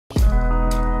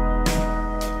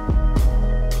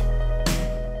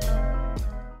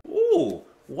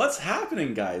What's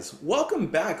happening, guys? Welcome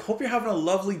back. Hope you're having a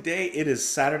lovely day. It is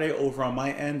Saturday over on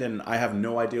my end, and I have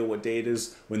no idea what day it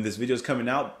is when this video is coming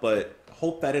out, but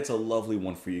hope that it's a lovely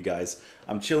one for you guys.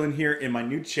 I'm chilling here in my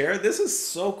new chair. This is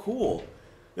so cool.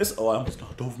 I almost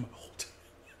knocked over my whole table.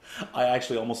 I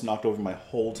actually almost knocked over my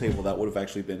whole table. That would have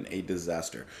actually been a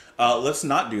disaster. Let's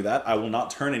not do that. I will not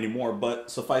turn anymore,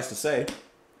 but suffice to say,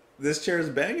 this chair is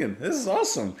banging. This is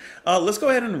awesome. Let's go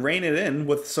ahead and rein it in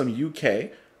with some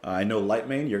UK. I know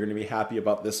Lightmain, you're going to be happy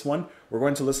about this one. We're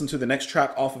going to listen to the next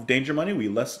track off of Danger Money. We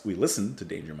listened to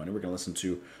Danger Money. We're going to listen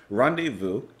to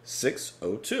Rendezvous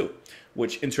 602,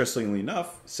 which interestingly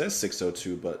enough says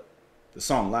 602, but the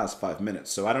song lasts 5 minutes.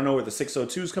 So I don't know where the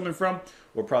 602 is coming from.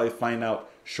 We'll probably find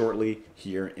out shortly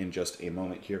here in just a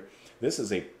moment here. This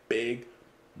is a big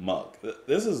mug.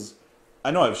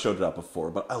 I know I've showed it up before,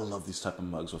 but I love these type of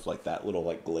mugs with like that little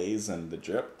like glaze and the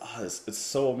drip. Oh, it's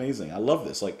so amazing. I love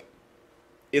this. Like,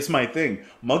 it's my thing.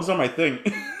 Mugs are my thing.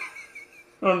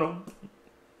 I don't know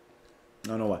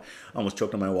why. I almost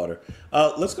choked on my water.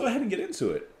 Let's go ahead and get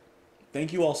into it.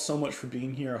 Thank you all so much for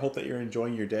being here. I hope that you're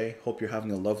enjoying your day. Hope you're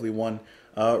having a lovely one.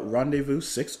 Rendezvous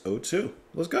 602.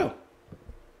 Let's go.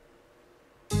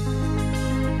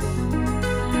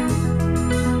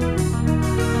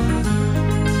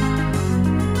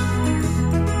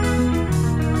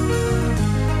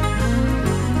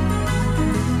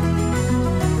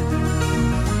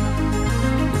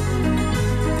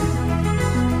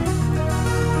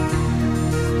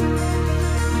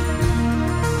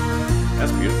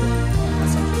 That's beautiful. That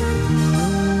sounds really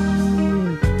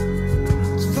good.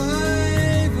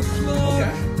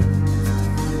 Okay.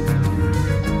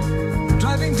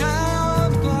 Driving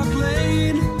down Park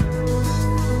Lane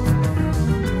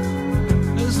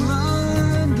as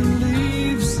London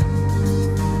leaves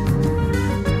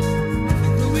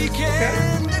the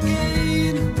weekend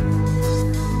again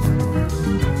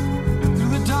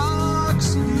through the dark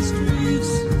city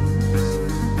streets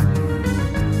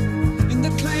in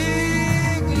the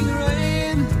clinging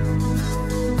rain.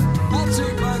 I'll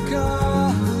take my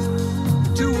car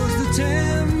towards the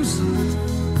Thames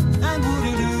and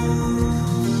Woodaloo.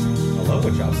 I love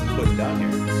what Jobs is putting down here.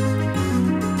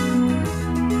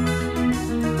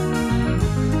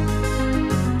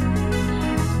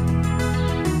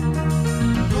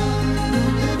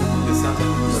 This sounds like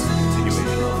a continuation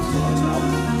of the last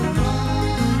album.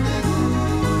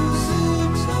 So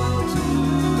it's a time.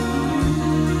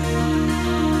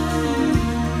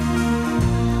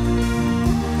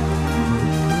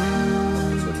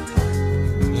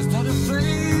 Is that a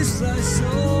face I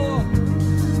saw?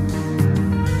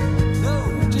 No,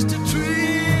 just a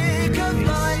trick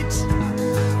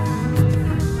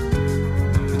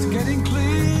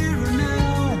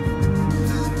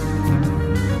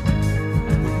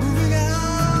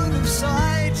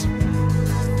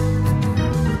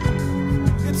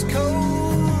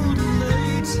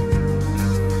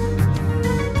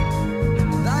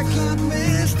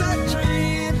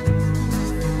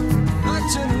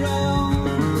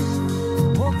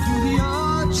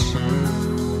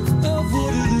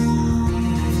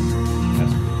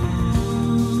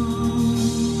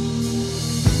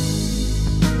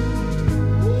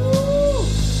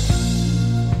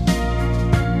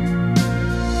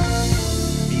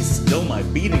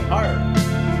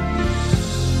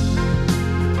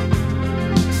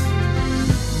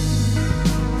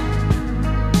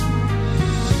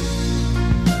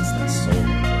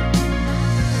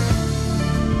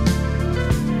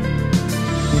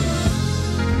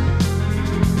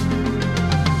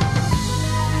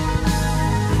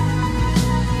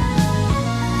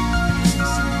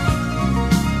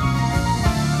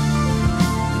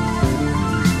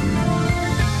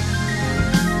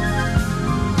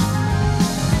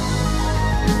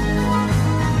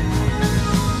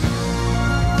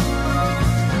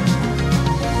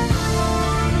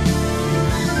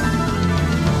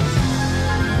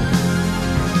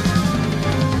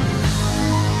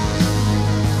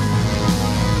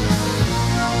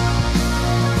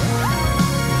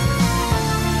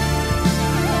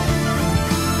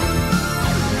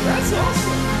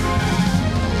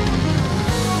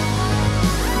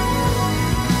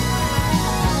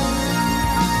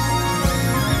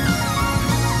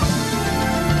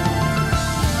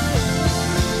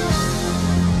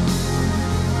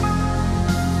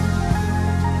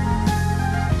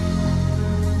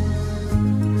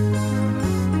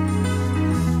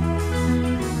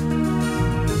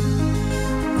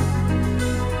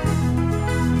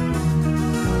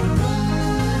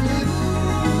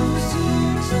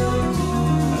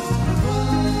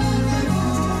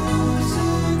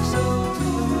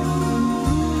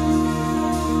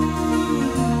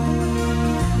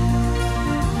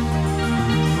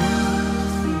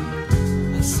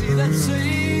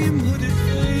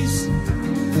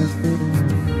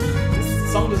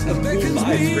song just has cool beckons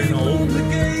vibes me written all from over the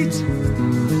it. gate.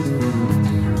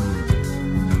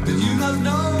 Did you not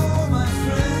know, my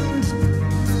friend?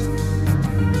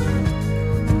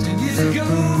 10 years ago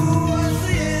was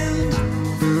the end.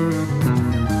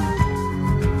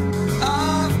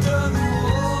 After the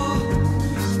war,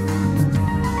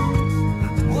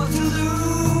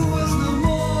 Waterloo was no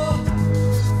more.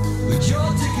 But your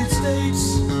ticket states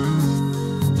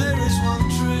there is one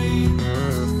train.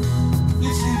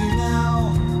 It's leaving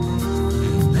now.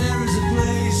 There is a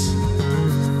place.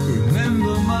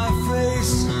 Remember my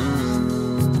face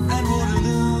and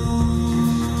Waterloo.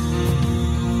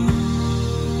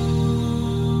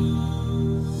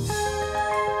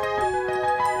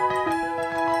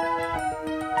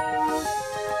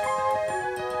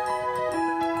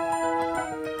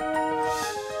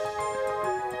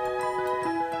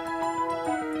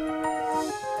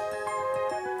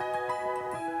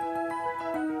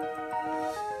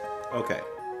 Okay.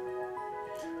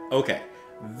 Okay.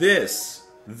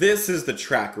 This is the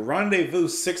track. Rendezvous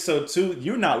 602.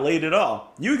 You're not late at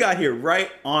all. You got here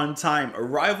right on time.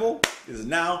 Arrival is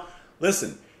now.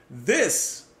 Listen,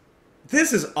 this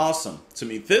is awesome to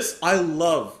me. I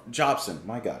love Jobson.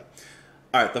 My God.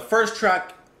 All right, the first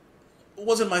track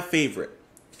wasn't my favorite.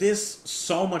 This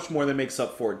so much more than makes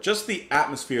up for it. Just the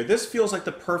atmosphere. This feels like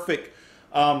the perfect,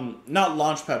 not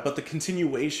launchpad, but the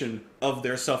continuation of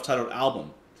their self-titled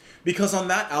album. Because on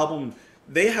that album,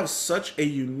 they have such a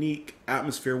unique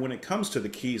atmosphere when it comes to the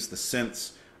keys, the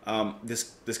synths,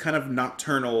 this kind of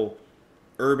nocturnal,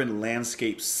 urban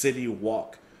landscape, city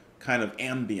walk kind of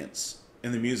ambience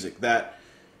in the music that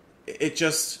it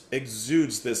just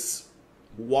exudes this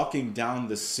walking down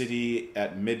the city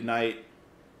at midnight,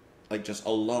 like just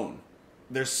alone.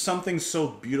 There's something so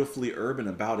beautifully urban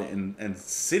about it and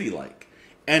city-like.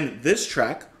 And this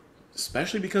track,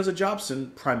 especially because of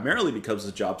Jobson, primarily because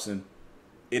of Jobson,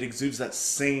 it exudes that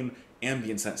same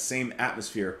ambience, that same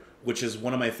atmosphere, which is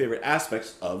one of my favorite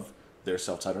aspects of their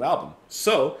self-titled album.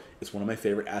 So it's one of my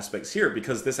favorite aspects here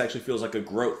because this actually feels like a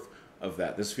growth of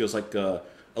that. This feels like a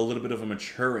little bit of a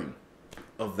maturing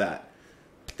of that.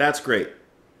 That's great.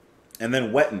 And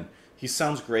then Wettin, he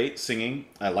sounds great singing.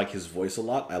 I like his voice a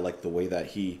lot. I like the way that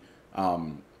he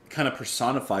kind of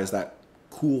personifies that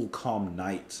cool, calm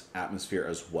night atmosphere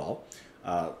as well,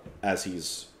 as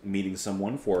he's meeting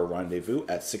someone for a rendezvous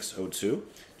at 6:02,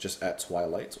 just at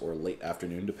twilight or late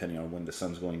afternoon, depending on when the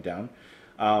sun's going down.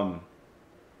 And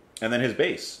then his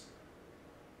bass.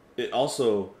 It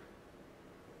also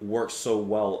works so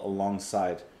well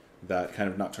alongside that kind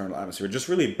of nocturnal atmosphere, just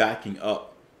really backing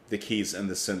up the keys and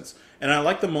the synths. And I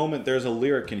like the moment, there's a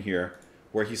lyric in here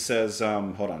where he says,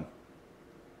 hold on,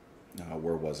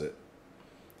 where was it?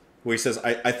 Where he says,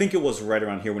 I think it was right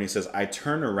around here when he says, I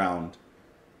turn around.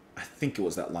 I think it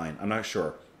was that line. I'm not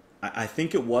sure. I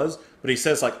think it was, but he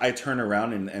says, like, I turn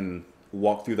around and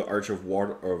walk through the arch of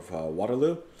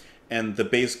Waterloo, and the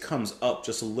bass comes up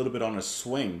just a little bit on a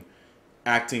swing,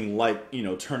 acting like, you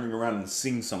know, turning around and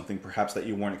seeing something perhaps that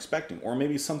you weren't expecting, or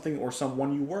maybe something or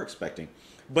someone you were expecting.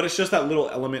 But it's just that little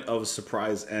element of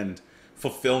surprise and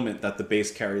fulfillment that the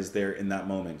bass carries there in that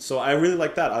moment. So I really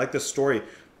like that. I like the story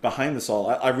behind this all.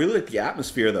 I really like the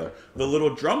atmosphere, though. The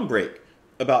little drum break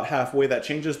about halfway that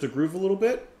changes the groove a little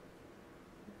bit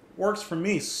works for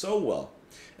me so well.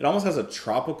 It almost has a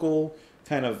tropical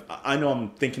kind of, I know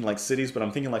I'm thinking like cities, but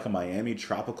I'm thinking like a Miami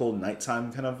tropical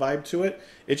nighttime kind of vibe to it.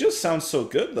 It just sounds so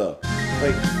good, though.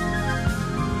 Like,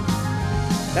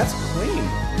 that's clean.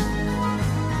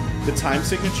 The time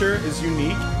signature is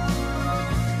unique,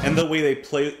 and the way they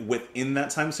play within that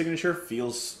time signature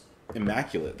feels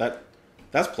immaculate.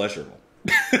 That's pleasurable.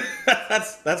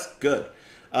 that's good.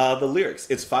 The lyrics: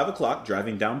 it's 5 o'clock,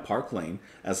 driving down Park Lane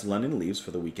as London leaves for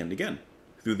the weekend again.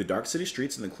 Through the dark city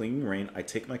streets in the clinging rain, I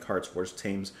take my car towards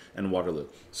Thames and Waterloo.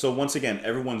 So once again,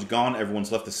 everyone's gone,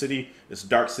 everyone's left the city. It's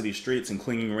dark city streets and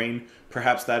clinging rain.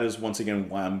 Perhaps that is once again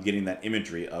why I'm getting that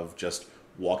imagery of just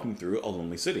walking through a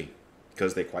lonely city,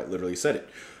 because they quite literally said it.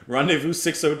 Rendezvous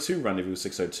 602, Rendezvous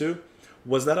 602.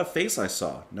 Was that a face I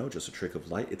saw? No, just a trick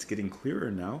of light. It's getting clearer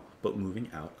now, but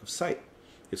moving out of sight.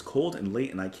 It's cold and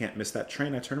late and I can't miss that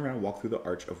train. I turn around and walk through the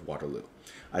arch of Waterloo.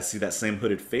 I see that same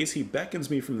hooded face. He beckons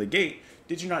me from the gate.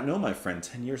 Did you not know, my friend,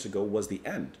 10 years ago was the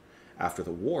end? After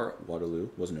the war, Waterloo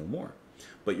was no more.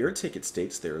 But your ticket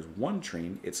states there is one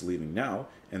train, it's leaving now,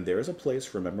 and there is a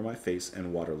place, remember my face,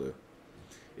 and Waterloo.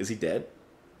 Is he dead?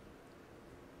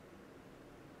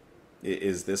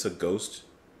 Is this a ghost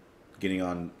getting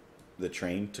on the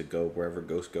train to go wherever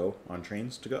ghosts go on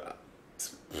trains to go?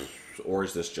 Or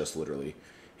is this just literally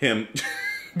him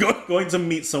going to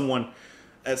meet someone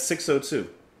at 6:02?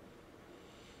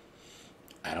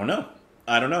 I don't know.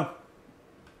 I don't know.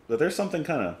 But there's something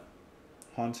kind of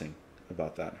haunting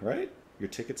about that, right? Your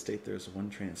ticket state, there's one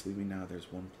train that's leaving now.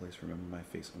 There's one place, remember my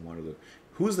face in Waterloo.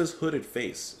 Who's this hooded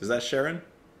face? Is that Sharon?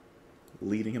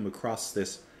 Leading him across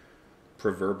this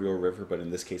proverbial river, but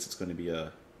in this case it's going to be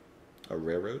a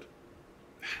railroad?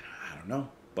 I don't know.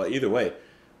 But either way,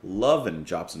 loving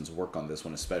Jobson's work on this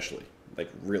one especially. Like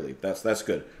really, that's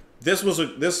good. This was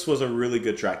a really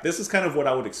good track. This is kind of what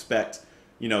I would expect,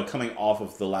 you know, coming off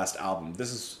of the last album.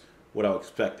 This is what I would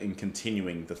expect in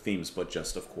continuing the themes, but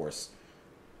just of course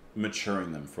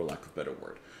maturing them, for lack of a better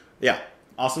word. Yeah,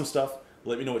 awesome stuff.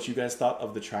 Let me know what you guys thought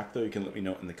of the track, though. You can let me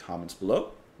know in the comments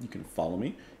below. You can follow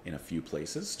me in a few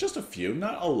places. Just a few.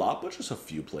 Not a lot, but just a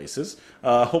few places.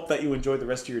 Hope that you enjoy the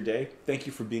rest of your day. Thank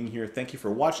you for being here. Thank you for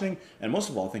watching. And most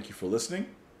of all, thank you for listening.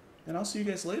 And I'll see you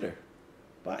guys later.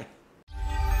 Bye.